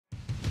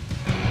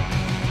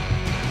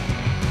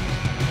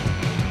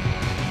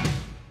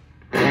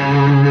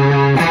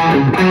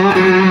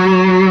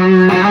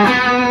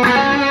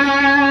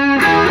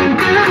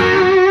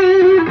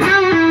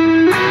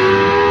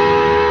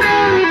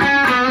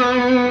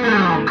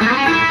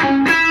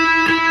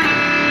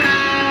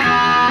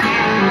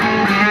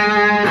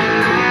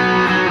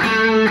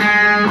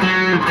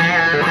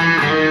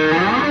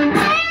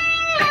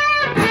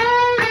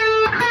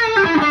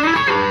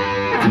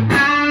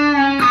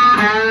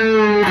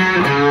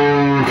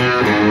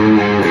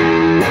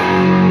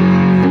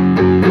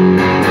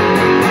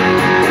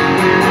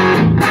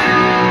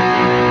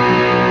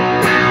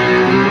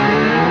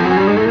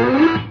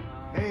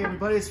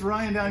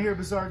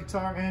Bizarre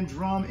Guitar and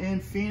Drum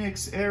in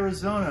Phoenix,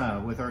 Arizona,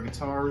 with our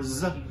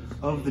guitars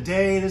of the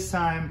day. This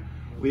time,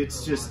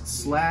 it's just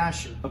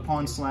slash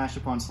upon slash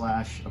upon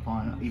slash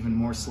upon even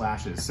more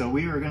slashes. So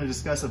we are going to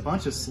discuss a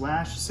bunch of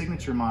Slash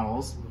signature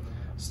models,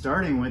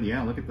 starting with,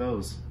 yeah, look at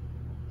those.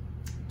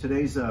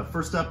 Today's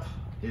first up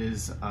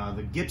is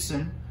the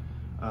Gibson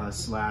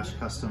Slash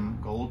Custom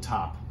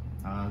Goldtop.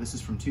 This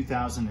is from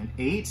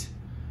 2008.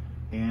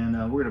 And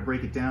we're going to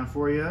break it down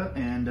for you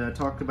and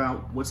talk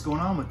about what's going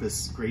on with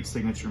this great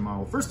signature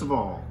model. First of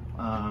all,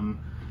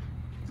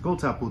 the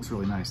Goldtop looks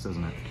really nice,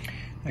 doesn't it?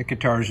 That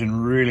guitar's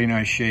in really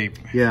nice shape.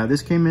 Yeah,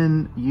 this came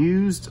in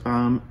used.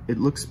 It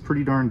looks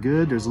pretty darn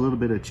good. There's a little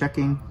bit of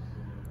checking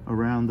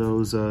around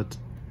those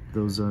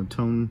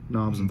tone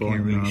knobs and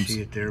volume knobs. Can't really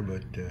see it there,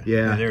 but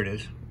yeah, there it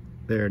is.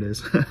 There it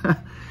is.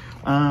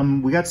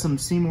 We got some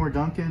Seymour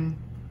Duncan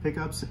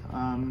pickups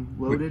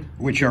loaded,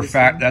 which are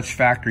that's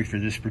factory for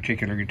this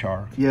particular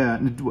guitar. Yeah.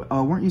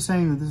 Weren't you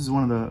saying that this is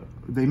one of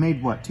the, they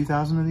made what,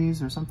 2,000 of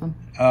these or something?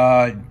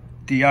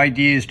 The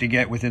idea is to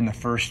get within the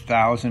first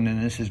 1,000, and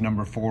this is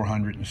number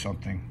 400 and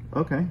something.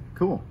 Okay,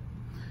 cool.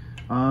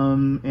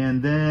 And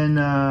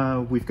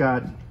then we've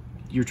got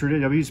your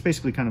traditional, I mean, it's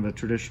basically kind of a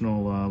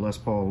traditional Les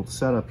Paul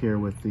setup here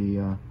with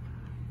the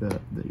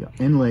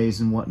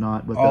inlays and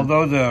whatnot. But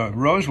although the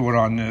rosewood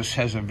on this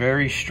has a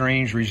very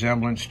strange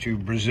resemblance to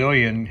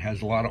Brazilian,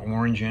 has a lot of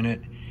orange in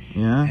it.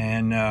 Yeah.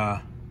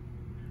 And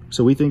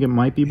so we think it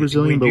might be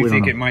Brazilian, but we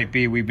don't know. It might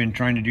be. We've been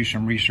trying to do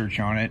some research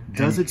on it.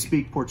 Does it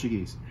speak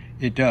Portuguese?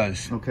 It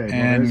does. Okay, well,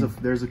 and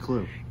there's a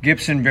clue.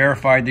 Gibson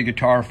verified the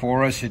guitar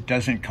for us. It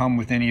doesn't come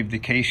with any of the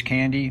case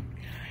candy,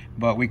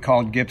 but we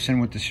called Gibson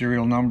with the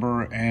serial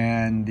number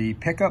and the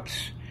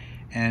pickups,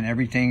 and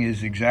everything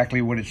is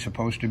exactly what it's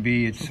supposed to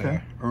be. It's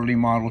okay. Early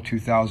model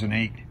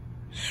 2008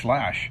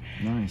 Slash.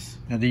 Nice.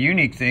 Now the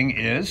unique thing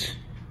is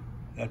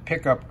that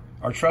pickup,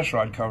 our truss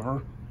rod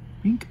cover,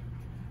 Ink.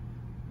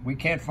 We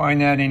can't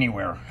find that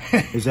anywhere.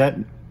 Is that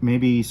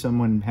maybe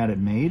someone had it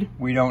made?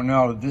 We don't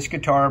know. This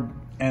guitar,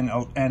 and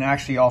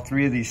actually all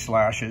three of these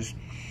Slashes,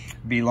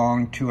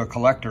 belong to a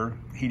collector.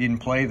 He didn't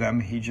play them.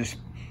 He just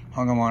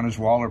hung them on his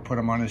wall or put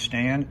them on his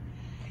stand.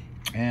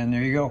 And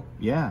there you go.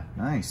 Yeah,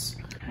 nice.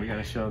 We got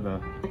to show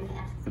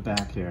the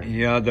back here.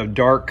 Yeah, the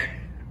dark,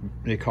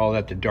 they call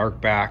that the dark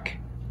back.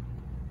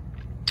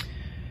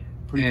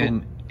 Pretty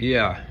cool.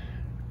 Yeah.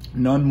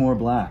 None more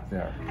black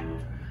there.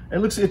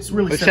 It's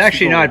really. It's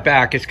actually not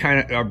back. It's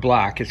kind of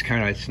black.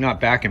 It's not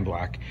back in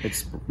black.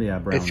 It's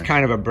brown. It's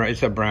kind of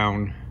it's a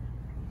brown.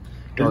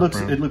 Dark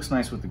brown. It looks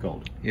nice with the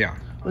gold. Yeah.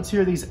 Let's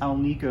hear these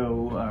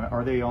Alnico.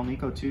 Are they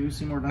Alnico too,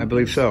 Seymour Duncan? I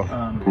believe so.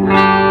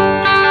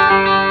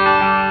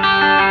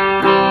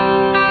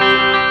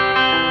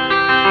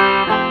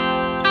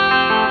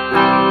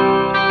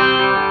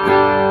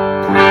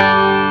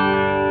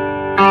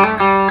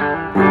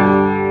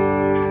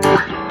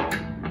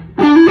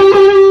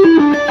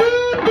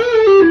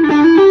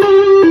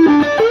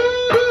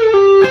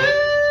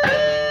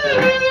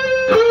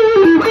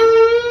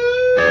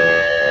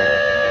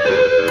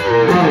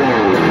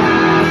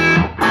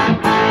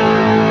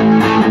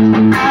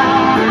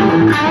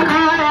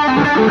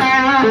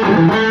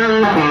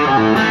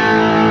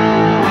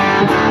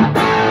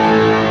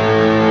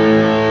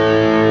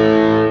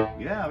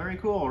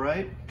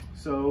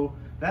 So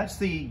that's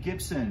the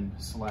Gibson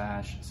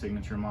Slash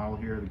signature model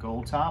here, the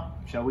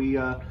Goldtop. Shall we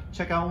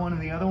check out one of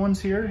the other ones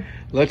here?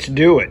 Let's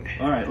do it.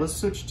 All right, let's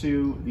switch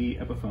to the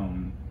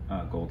Epiphone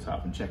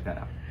Goldtop and check that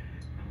out.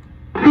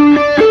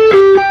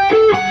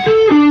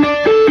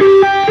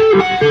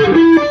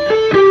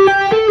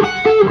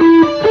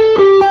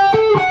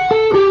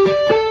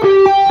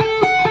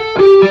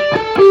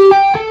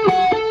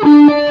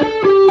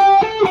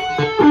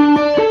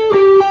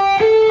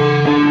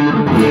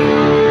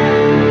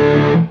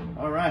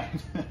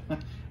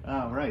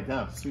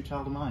 Sweet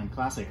Child of Mine,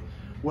 classic.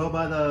 Well,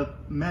 by the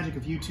magic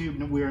of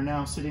YouTube, we are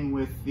now sitting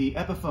with the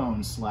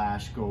Epiphone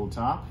Slash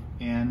Goldtop,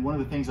 and one of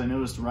the things I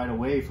noticed right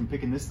away from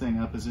picking this thing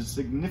up is it's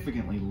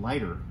significantly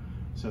lighter.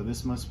 So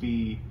this must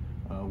be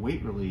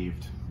weight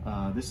relieved.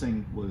 This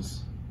thing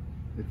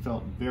it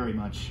felt very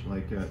much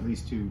like at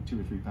least two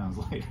or 3 pounds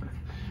lighter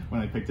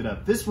when I picked it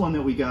up. This one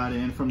that we got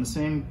in from the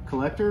same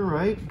collector,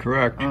 right?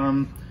 Correct.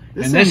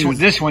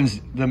 This one's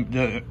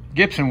the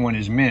Gibson one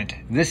is mint.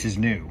 This is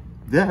new.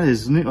 That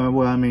is new.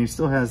 Well, I mean, it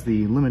still has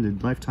the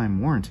limited lifetime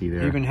warranty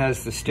there. It even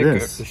has the sticker.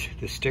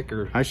 The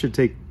sticker.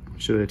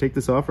 Should I take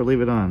this off or leave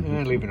it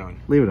on? Leave it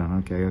on. Leave it on.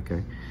 Okay.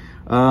 Okay.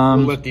 We'll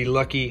let the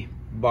lucky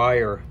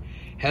buyer.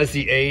 Has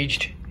the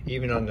aged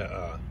even on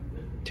the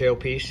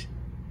tailpiece.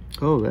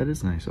 Oh, that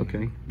is nice.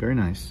 Okay, very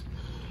nice.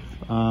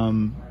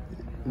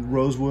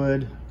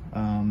 Rosewood.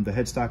 The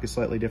headstock is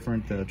slightly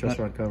different. The truss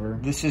rod cover.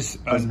 This is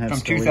from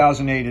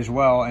 2008 as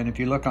well. And if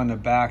you look on the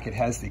back, it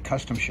has the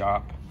custom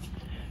shop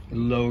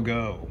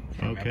logo.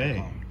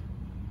 Okay. Epiphone.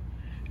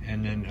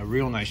 And then a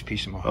real nice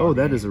piece of mahogany. Oh,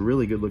 that is a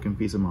really good looking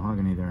piece of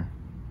mahogany there.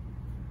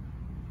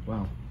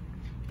 Wow.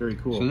 Very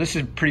cool. So this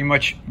is pretty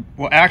much,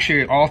 well,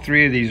 actually all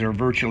three of these are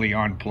virtually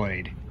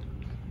unplayed.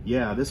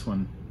 Yeah, this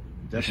one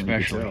definitely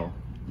especially. can tell.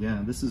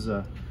 Yeah, this is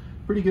a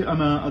pretty good.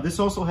 This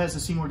also has the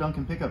Seymour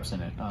Duncan pickups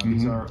in it.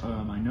 These are,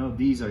 I know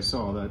these I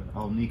saw that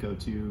Alnico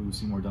 2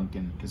 Seymour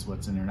Duncan is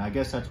what's in there, and I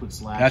guess that's what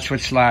Slash. That's what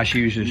Slash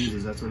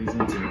uses. That's what he's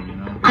into, you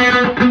know.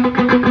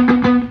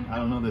 I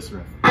don't know this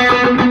riff, but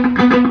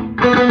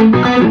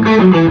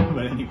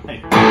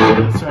anyway, I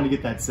was trying to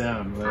get that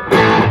sound.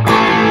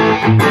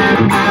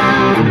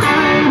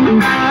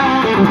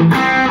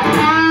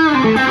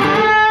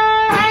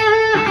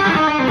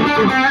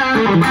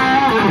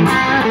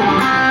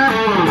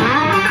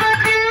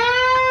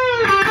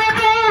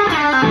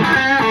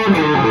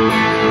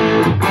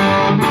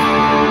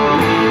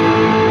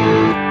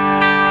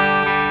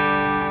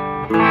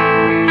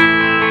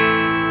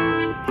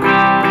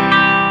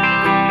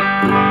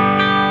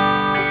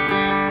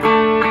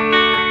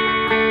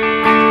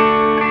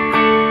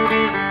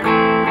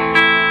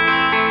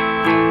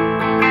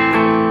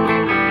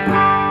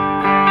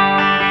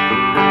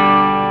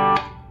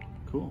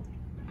 Cool.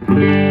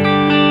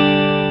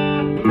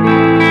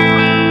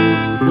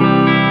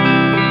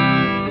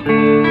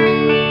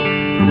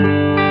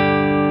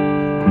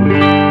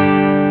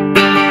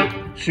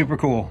 Super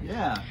cool.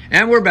 Yeah.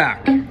 And we're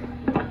back.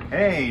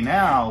 Hey,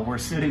 now we're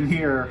sitting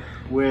here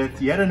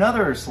with yet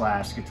another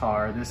Slash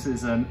guitar. This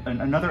is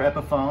another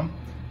Epiphone.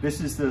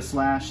 This is the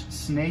Slash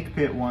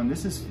Snakepit one.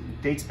 This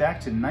dates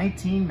back to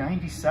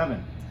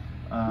 1997.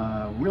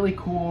 Really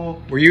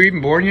cool. Were you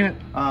even born yet?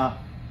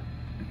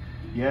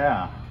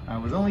 Yeah, I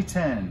was only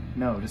 10.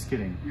 No, just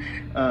kidding.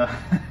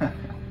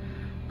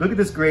 Look at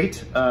this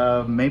great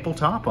maple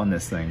top on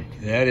this thing.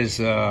 That is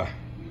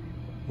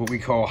what we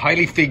call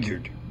highly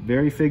figured.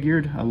 Very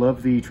figured. I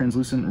love the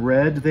translucent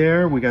red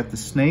there. We got the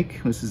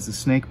snake. This is the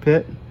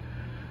Snakepit.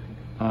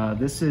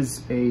 This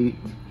is a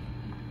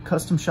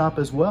custom shop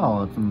as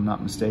well, if I'm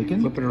not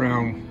mistaken. Flip it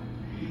around.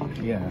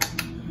 Yeah.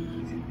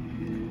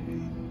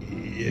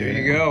 There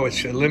you go.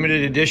 It's a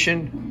limited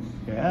edition.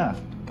 Yeah.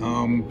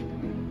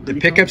 The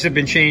pickups have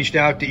been changed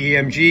out to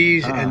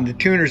EMGs, and the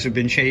tuners have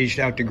been changed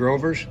out to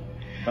Grovers.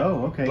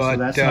 Oh, okay. But, so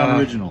that's not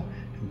original.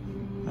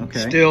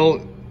 Okay.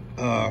 Still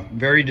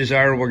very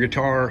desirable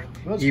guitar,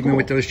 even cool.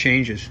 with those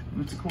changes.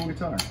 It's a cool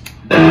guitar.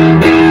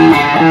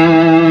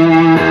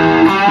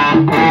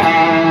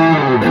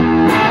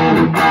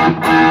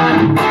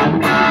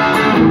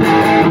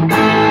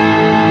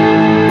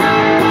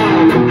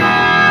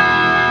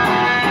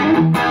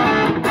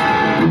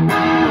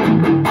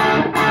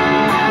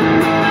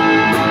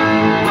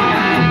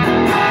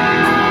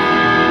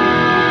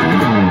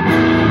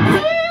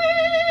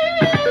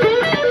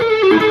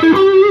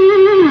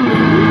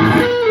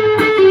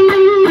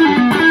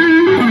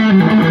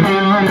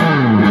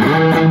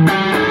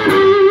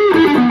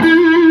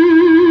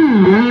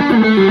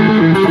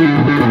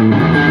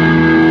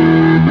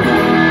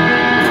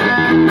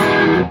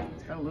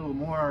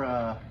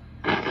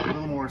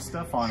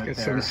 Stuff on It's it got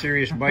there. some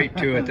serious bite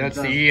to it. That's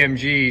the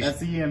EMGs. That's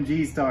the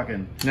EMGs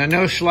talking. Now,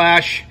 no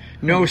Slash,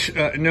 no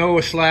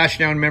Slash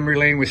down memory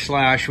lane with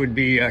Slash would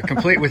be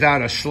complete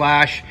without a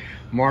Slash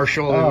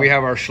Marshall. Oh. We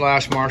have our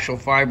Slash Marshall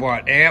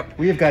 5-watt amp.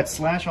 We have got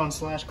Slash on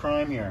Slash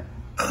crime here.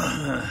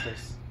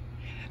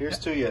 Here's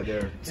to you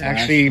there.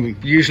 Slash. Actually,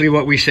 usually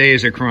what we say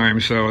is a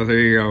crime, so there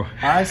you go.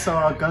 I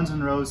saw Guns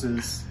N'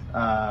 Roses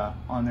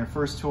on their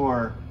first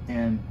tour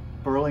in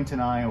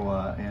Burlington,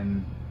 Iowa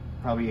in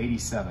probably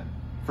 '87.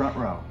 Front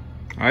row.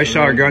 I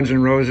saw Guns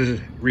N'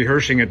 Roses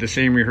rehearsing at the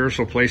same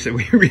rehearsal place that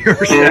we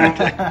rehearsed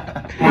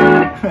at.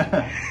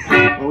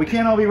 Well, we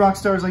can't all be rock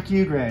stars like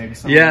you, Greg.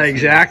 Yeah,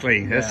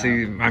 exactly. That's I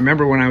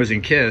remember when I was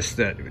in Kiss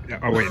that.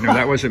 Oh wait, no,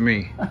 that wasn't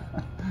me.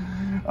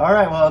 All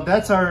right, well,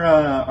 that's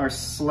our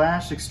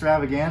Slash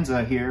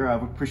extravaganza here.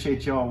 We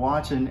appreciate you all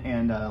watching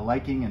and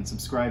liking and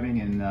subscribing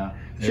and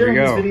sharing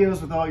these videos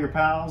with all your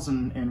pals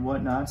and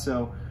whatnot.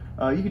 So.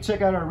 You can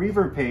check out our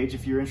Reverb page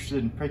if you're interested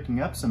in picking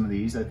up some of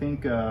these. I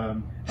think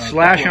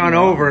Slash on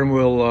over and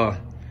we'll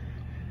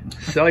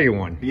sell you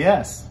one.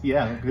 Yes,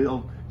 yeah,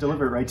 we'll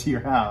deliver it right to your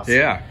house.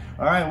 Yeah.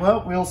 All right,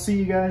 well, we'll see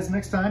you guys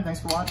next time. Thanks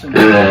for watching.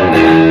 That's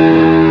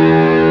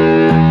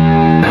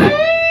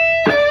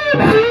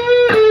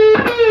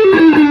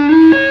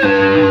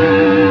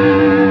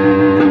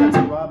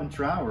a Robin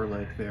Trower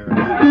like there.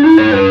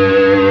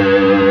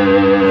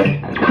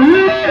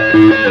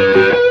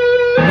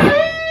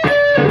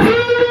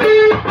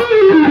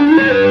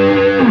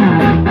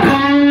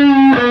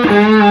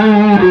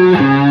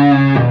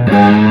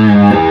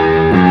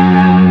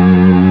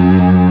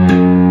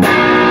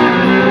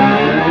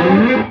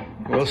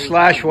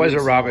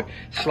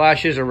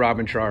 Slash is a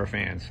Robin Trower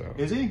fan, so.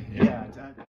 Is he? Yeah.